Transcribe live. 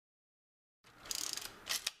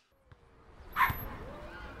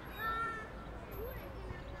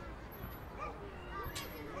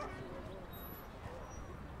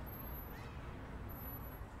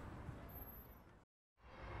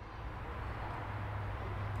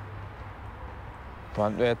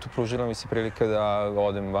Pa eto, pružila mi se prilika da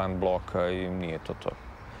odem van bloka i nije to to.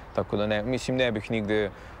 Tako da mislim, ne bih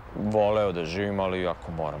nigde voleo da živim, ali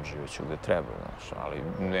ako moram živjet ću gde treba, znaš, ali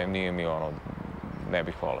nije mi ono, ne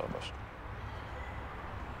bih voleo baš.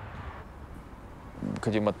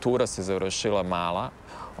 Kad je matura se završila mala,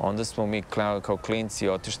 onda smo mi kao klinci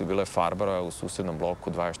otišli, bila je farbara u susednom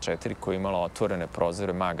bloku 24 koja je imala otvorene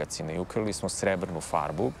prozore magacine i ukrali smo srebrnu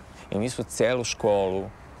farbu i mi smo celu školu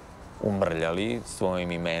umrljali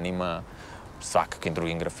svojim imenima, svakakvim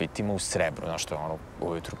drugim grafitima u srebru. Znaš, to je ono,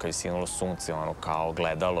 ujutru kad je sinulo sunce, ono kao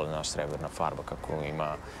gledalo, znaš, srebrna farba kako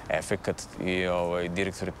ima efekat i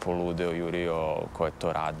direktor je poludeo, jurio ko je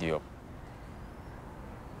to radio.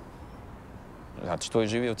 Znači, tvoj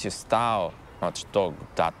živioc je stao, znači, tog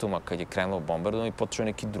datuma kad je krenulo bombardovanje i počeo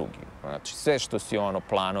neki drugi. Znači, sve što si ono,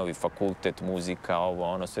 planovi, fakultet, muzika,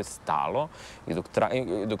 ovo, ono, sve stalo i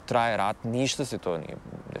dok traje rat, ništa se to nije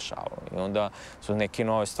dešavalo. I onda su neke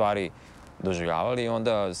nove stvari doživljavali i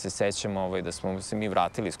onda se sećam da smo se mi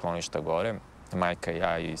vratili iz skloništa gore. Majka,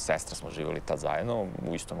 ja i sestra smo živjeli tad zajedno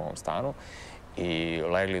u istom ovom stanu i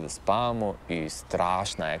legli da spavamo i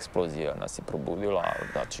strašna eksplozija nas je probudila,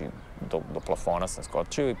 znači do plafona sam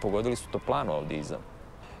skočio i pogodili su toplanu ovdje iza.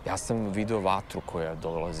 Ja sam video vatru koja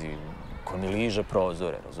dolazi, koja mi liže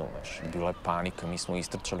prozore, razumeš. Bila je panika, mi smo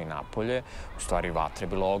istrčali napolje, u stvari vatra je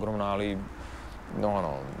bila ogromna, ali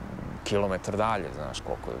ono, kilometar dalje, znaš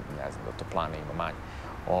koliko, ne znam, do toplane ima manje.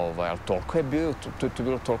 Ali toliko je bilo, to je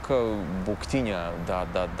bilo tolika buktinja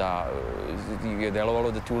da je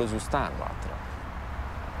delovalo da ti ulazi u stan vatra.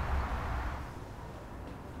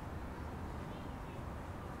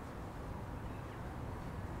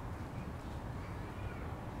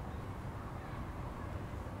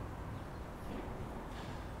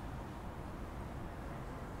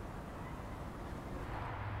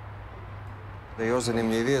 Da je još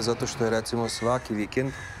zanimljivije zato što je recimo svaki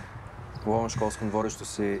vikend u ovom školskom dvorištu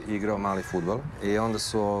se igrao mali fudbal i onda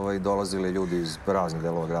su dolazili ljudi iz raznih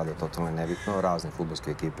delova grada, totalno je nebitno, razne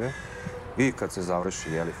fudbalske ekipe. I kad se završi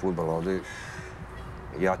fudbal ovde,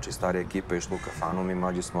 jače i starije ekipe išli u kafanu, mi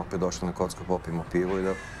mlađi smo opet došli na kocku, popijemo pivo i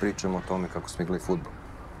da pričamo o tome kako smo igrali fudbal.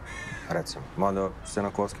 Recimo, mada se na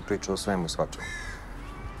kocki priča o svemu i svačemu.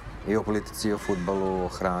 I o politici, i o fudbalu, o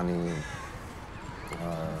hrani,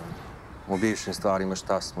 o bivšim stvarima,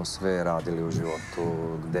 šta smo sve radili u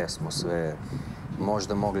životu, gde smo sve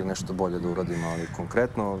možda mogli nešto bolje da uradimo, ali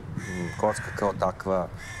konkretno kocka kao takva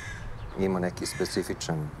ima neki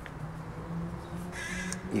specifičan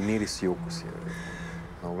i miris i ukus.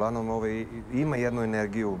 Uglavnom, ima jednu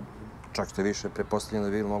energiju, čak što je više pretpostavljeno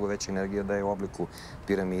da bi bilo mnogo veća energija da je u obliku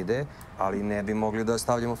piramide, ali ne bi mogli da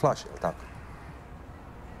stavljamo flaše, je li tako?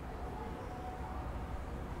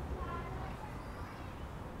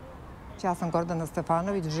 Ja sam Gordana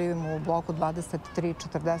Stefanović, živim u bloku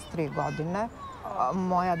 23-43 godine.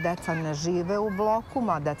 Moja deca ne žive u bloku,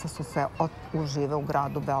 moja deca žive u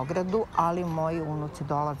gradu Beogradu, ali moji unuci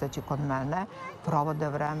dolazeći kod mene provode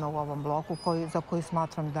vreme u ovom bloku za koji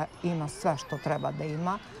smatram da ima sve što treba da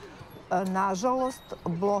ima. Nažalost,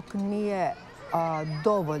 blok nije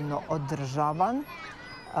dovoljno održavan.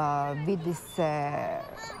 Vidi se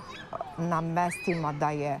na mestima da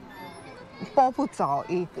je popucao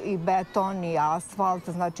i beton i asfalt,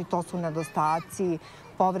 znači to su nedostaci,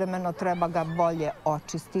 povremeno treba ga bolje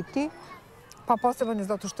očistiti. Pa poseban je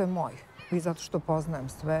zato što je moj i zato što poznajem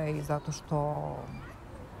sve i zato što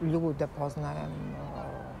ljude poznajem,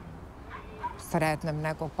 sretnem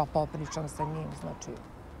nekog pa popričam sa njim, znači.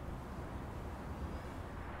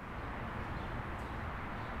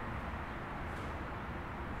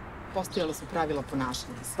 Postojala su pravila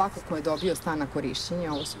ponašanja. Svako ko je dobio stan na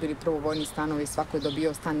korišćenje, ovo su bili prvo vojni stanovi, svako je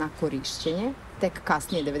dobio stan na korišćenje. Tek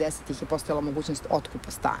kasnije, 90-ih, je postojala mogućnost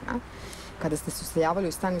otkupa stana. Kada ste se useljavali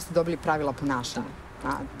u stan, vi ste dobili pravila ponašanja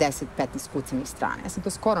na 10-15 kucanih strana. Ja sam to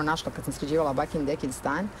skoro našla kad sam sređivala Back in Decade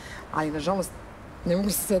stan, ali nažalost ne mogu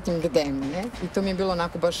se setim gde mi je i to mi je bilo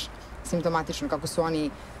onako baš simptomatično kako su oni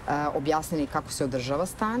objasnili kako se održava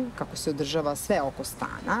stan, kako se održava sve oko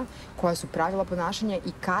stana, koja su pravila ponašanja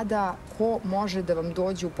i kada ko može da vam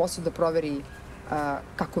dođe u posao da proveri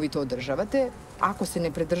kako vi to održavate. Ako se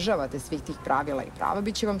ne pridržavate svih tih pravila i prava,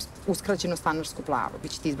 bit će vam uskraćeno stanarsko pravo,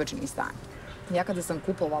 bit ćete izbačeni iz stana. Ja kada sam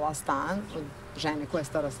kupovala stan od žene koja je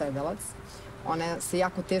starosedelac, ona se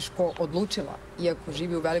jako teško odlučila, iako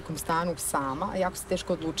živi u velikom stanu sama, jako se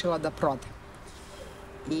teško odlučila da proda.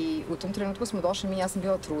 I u tom trenutku smo došli, ja sam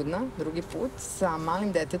bila trudna, drugi put, sa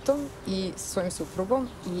malim detetom i svojim suprugom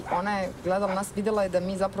i ona je gledala nas, videla je da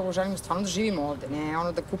mi zapravo želimo stvarno da živimo ovde, ne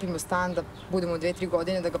ono da kupimo stan, da budemo 2-3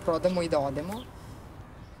 godine, da ga prodamo i da odemo.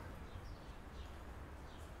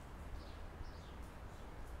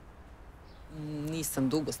 nisam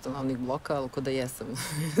dugo stanovnik Bloka, ali ko da jesam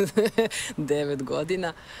 9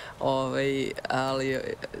 godina, ali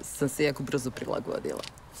sam se jako brzo prilagodila.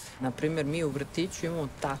 Naprimjer, mi u vrtiću imamo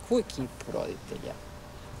takvu ekipu roditelja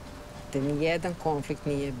gde nijedan konflikt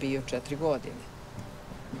nije bio 4 godine.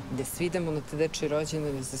 Gde svi idemo na te dečje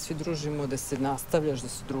rođene, da se svi družimo, da se nastavljaš, da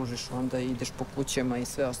se družiš, onda ideš po kućama i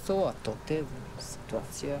sve ostalo, a to te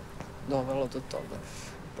situacija dovela do toga,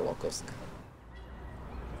 blokovska.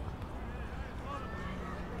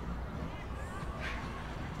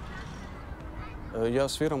 Ja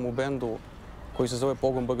sviram u bendu koji se zove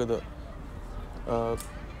Pogon BGD.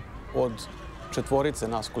 Od 4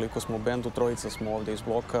 nas koliko smo u bendu, 3 smo ovde iz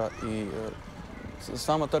Bloka i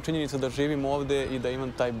sama ta činjenica da živim ovde i da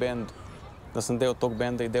imam taj bend, da sam deo tog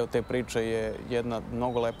benda i deo te priče je jedna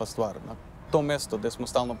mnogo lepa stvar. Na to mesto gde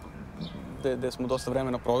smo dosta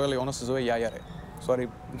vremena proveli, ono se zove Jajare. U stvari,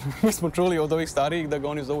 mi smo čuli od ovih starijih da ga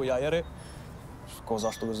oni zovu Jajare. Ko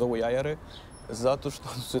zašto ga zovu Jajare? Zato što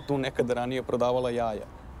se tu nekada ranije prodavala jaja.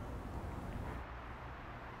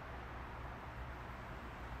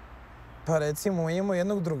 Pa recimo imamo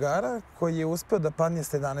jednog drugara koji je uspeo da padne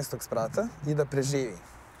s 11. sprata i da preživi.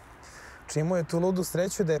 Imao je tu ludu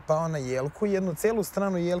sreću da je pao na jelku, jednu celu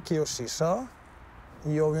stranu jelke još išao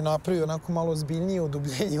i napravio onako malo ozbiljnije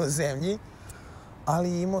udubljenje u zemlji,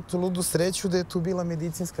 ali je imao tu ludu sreću da je tu bila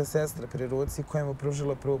medicinska sestra pri ruci koja mu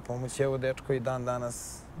pružila prvu pomoć. Evo, dečko i dan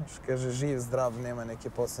danas, kaže, živ, zdrav, nema neke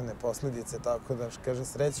posebne posljedice, tako da, kaže,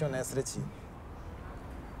 sreće u nesreći.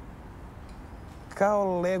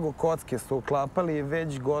 Kao Lego kocke su uklapali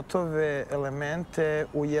već gotove elemente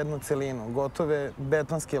u jednu celinu. Gotove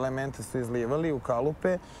betonske elemente su izlivali u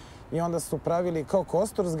kalupe i onda su pravili kao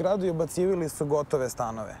kostur zgradu i ubacivali su gotove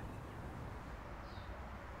stanove.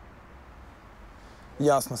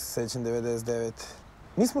 Jasno se sećam 99.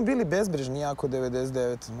 Mi smo bili bezbrižni jako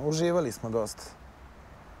 99. Uživali smo dosta.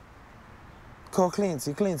 Kao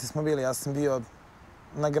klinci smo bili. Ja sam bio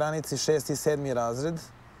na granici 6. i 7. razred.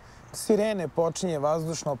 Sirene, počinje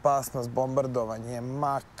vazdušna opasnost, bombardovanje,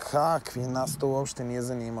 ma kakvi, nas to uopšte nije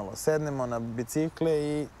zanimalo. Sednemo na bicikle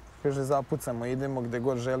i, kaže, zapucamo, idemo gde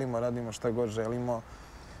god želimo, radimo šta god želimo.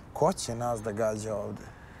 Ko će nas da gađa ovde?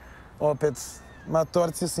 Opet,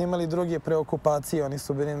 matorci su imali druge preokupacije, oni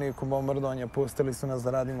su bili oko bombardovanja, pustili su nas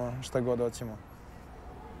da radimo šta god hoćemo.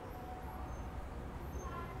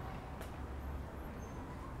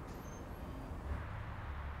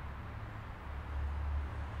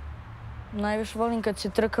 Najviše volim kad se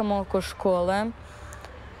trkamo oko škole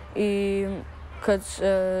i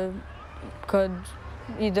kad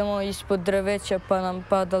idemo ispod drveća pa nam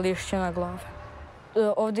pada lišće na glave.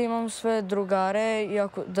 Ovdje imam sve drugare i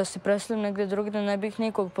da se preselim negdje drugdje ne bih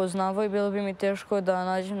nikog poznavao i bilo bi mi teško da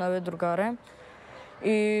nađem nove drugare.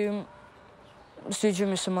 I sviđaju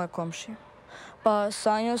mi se moje komšije. Pa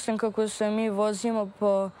sanjao sam kako se mi vozimo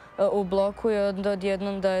u bloku i onda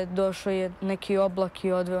odjednom da je došao neki oblak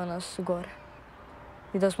i odveo nas gore.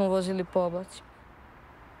 I da smo vozili po oblacima.